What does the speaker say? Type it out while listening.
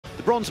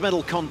The bronze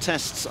medal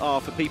contests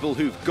are for people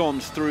who've gone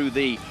through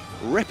the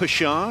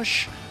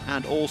repechage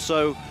and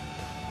also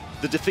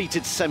the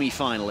defeated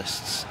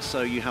semi-finalists.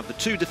 So you have the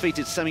two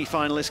defeated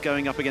semi-finalists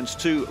going up against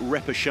two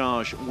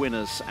repechage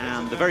winners.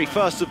 And the very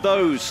first of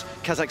those,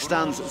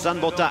 Kazakhstan's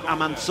Zanbota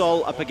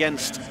Amantsol up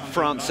against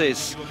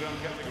France's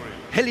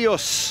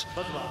Helios,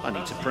 I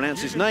need to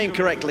pronounce his name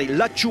correctly,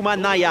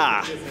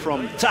 Latchoumanaya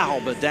from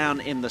Tarbes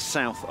down in the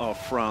south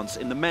of France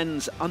in the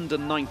men's under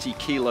 90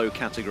 kilo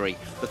category.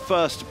 The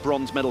first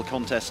bronze medal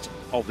contest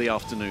of the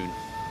afternoon.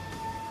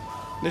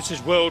 This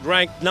is world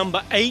ranked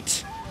number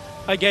 8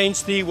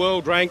 against the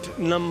world ranked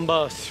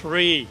number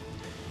 3.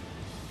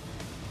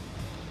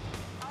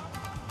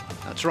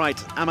 That's right,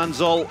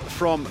 Amantsol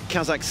from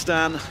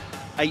Kazakhstan.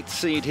 8th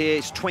seed here,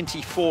 is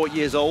 24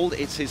 years old.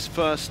 It's his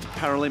first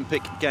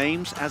Paralympic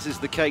Games, as is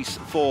the case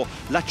for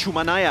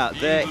Latchoumanaya.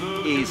 There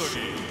is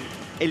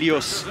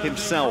Helios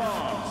himself.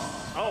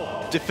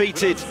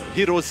 Defeated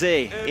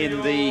Hirose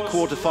in the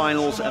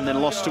quarterfinals and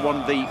then lost to one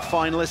of the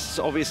finalists,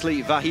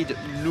 obviously Vahid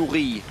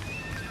Nouri.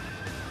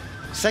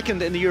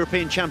 Second in the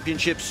European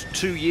Championships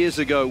 2 years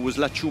ago was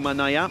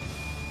Latchoumanaya.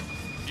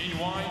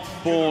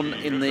 Born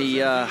in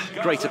the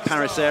greater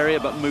Paris area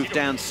but moved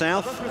down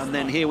south. And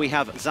then here we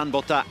have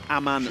Zanbota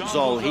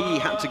Amantsol. He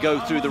had to go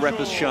through the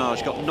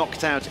repechage, got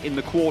knocked out in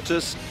the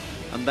quarters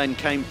and then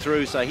came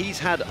through. So he's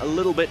had a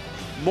little bit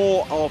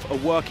more of a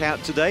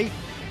workout today.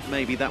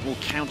 Maybe that will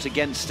count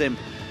against him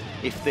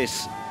if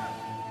this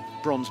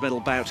bronze medal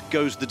bout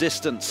goes the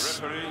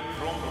distance.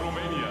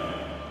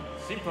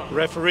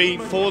 Referee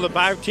for the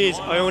bout is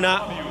Iona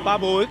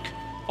Babouk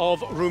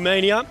of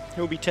Romania,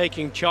 who'll be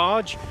taking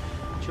charge.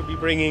 She'll be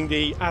bringing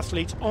the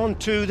athletes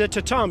onto the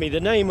tatami, the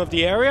name of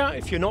the area.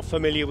 If you're not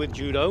familiar with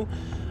judo,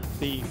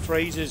 the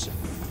phrases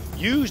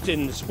used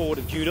in the sport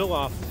of judo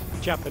are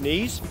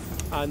Japanese,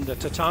 and the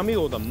tatami,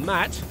 or the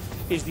mat,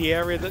 is the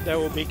area that they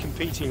will be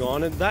competing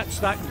on, and that's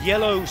that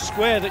yellow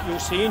square that you'll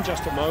see in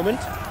just a moment.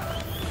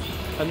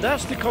 And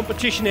that's the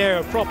competition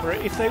area proper.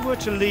 If they were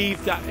to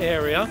leave that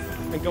area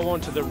and go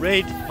on to the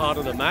red part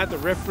of the mat, the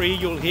referee,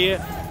 you'll hear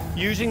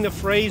using the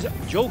phrase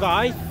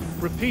jogai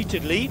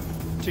repeatedly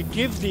to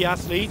give the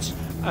athletes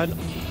an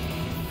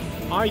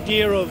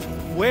idea of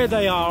where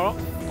they are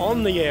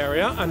on the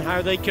area and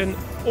how they can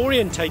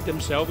orientate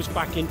themselves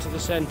back into the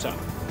center.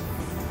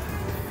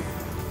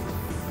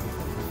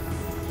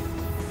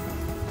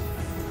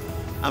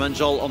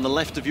 Amantsol on the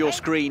left of your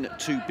screen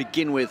to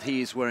begin with. He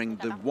is wearing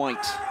the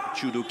white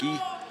judogi.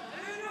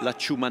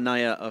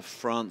 Latchoumanaya of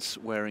France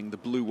wearing the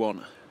blue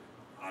one.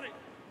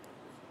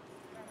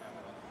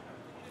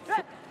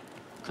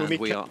 And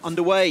we are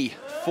underway,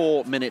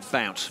 4-minute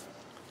bout.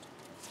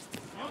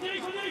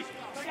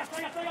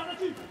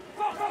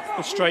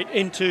 Straight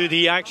into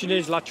the action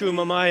is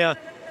Latchoumanaya.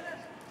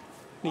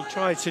 He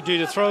tries to do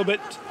the throw, but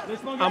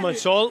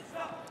Amantsol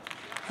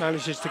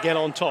manages to get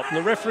on top. And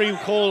the referee will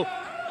call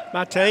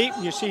mate.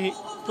 You see,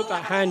 put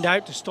that hand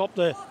out to stop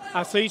the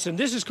athletes, and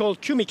this is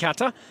called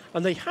kumikata,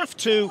 and they have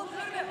to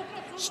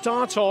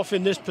start off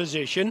in this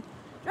position,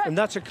 and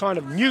that's a kind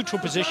of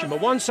neutral position. But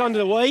once under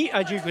the way,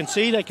 as you can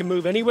see, they can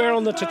move anywhere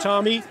on the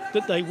tatami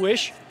that they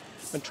wish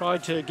and try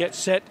to get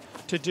set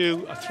to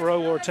do a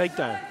throw or a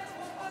takedown.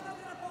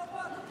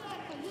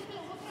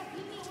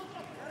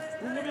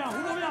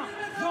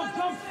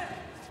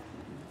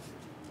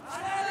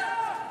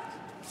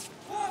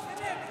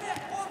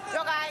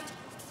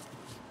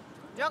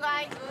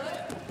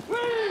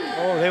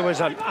 Oh, there was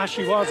an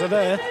ashiwaza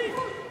there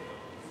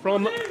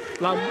from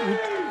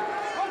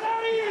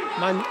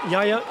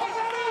Latchoumanaya.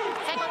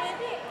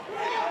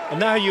 And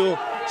now you'll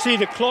see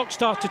the clock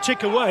start to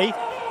tick away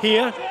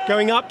here,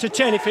 going up to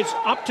 10. If it's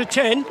up to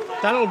 10,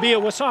 that'll be a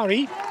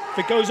wasari. If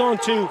it goes on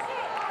to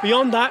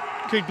beyond that,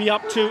 could be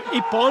up to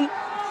ippon.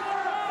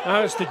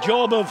 Now it's the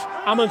job of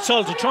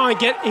Amantsol to try and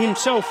get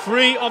himself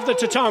free of the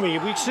tatami.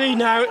 We see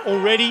now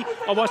already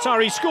a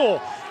wasari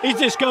score. Is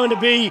this going to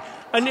be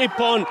an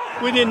ippon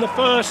within the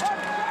first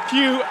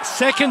few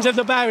seconds of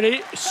the bout?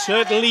 It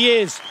certainly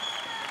is.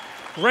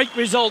 Great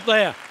result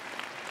there.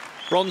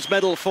 Bronze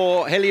medal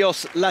for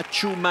Helios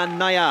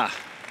Latchoumanaya.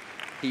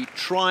 He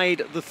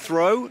tried the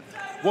throw,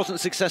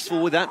 wasn't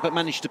successful with that, but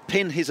managed to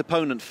pin his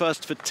opponent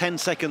first for 10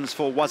 seconds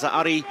for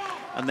waza-ari,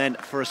 and then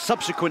for a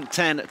subsequent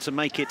 10 to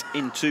make it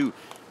into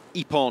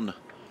ippon.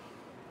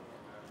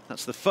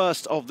 That's the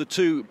first of the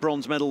two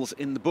bronze medals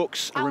in the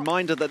books. A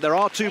reminder that there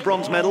are two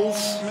bronze medals.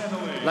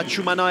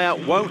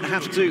 Latchoumanaya won't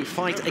have to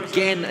fight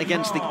again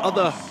against the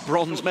other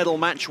bronze medal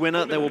match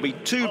winner. There will be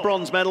two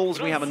bronze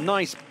medals. We have a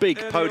nice big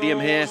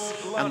podium here,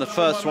 and the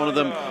first one of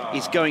them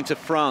is going to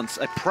France,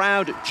 a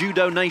proud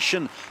judo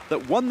nation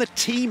that won the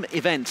team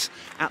event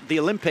at the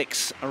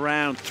Olympics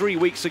around 3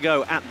 weeks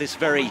ago at this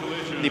very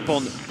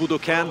Nippon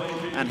Budokan.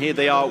 And here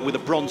they are with a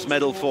bronze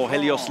medal for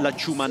Helios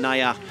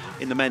Latchoumanaya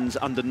in the men's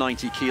under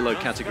 90 kilo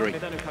category.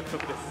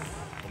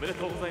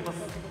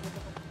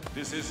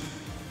 This is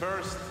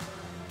first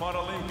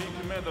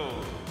Paralympic medal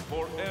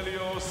for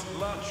Helios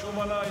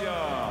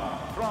Latchoumanaya,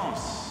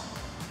 France.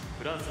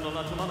 フランスの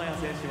ラチュマナヤ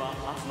選手は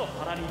初の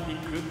パラリンピ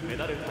ックメ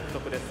ダル獲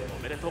得です。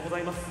おめでとうござ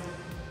います。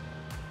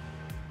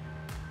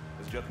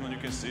 Gentlemen, you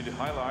can see the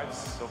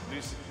highlights of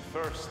this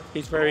first.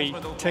 He's very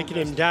taking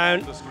him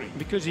down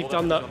because he's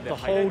done the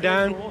hold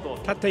down.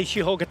 Tate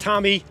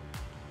Shihogatami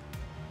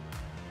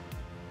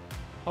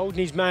holding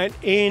his mount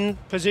in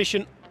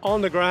position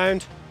on the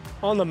ground,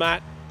 on the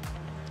mat,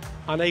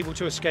 unable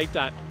to escape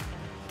that.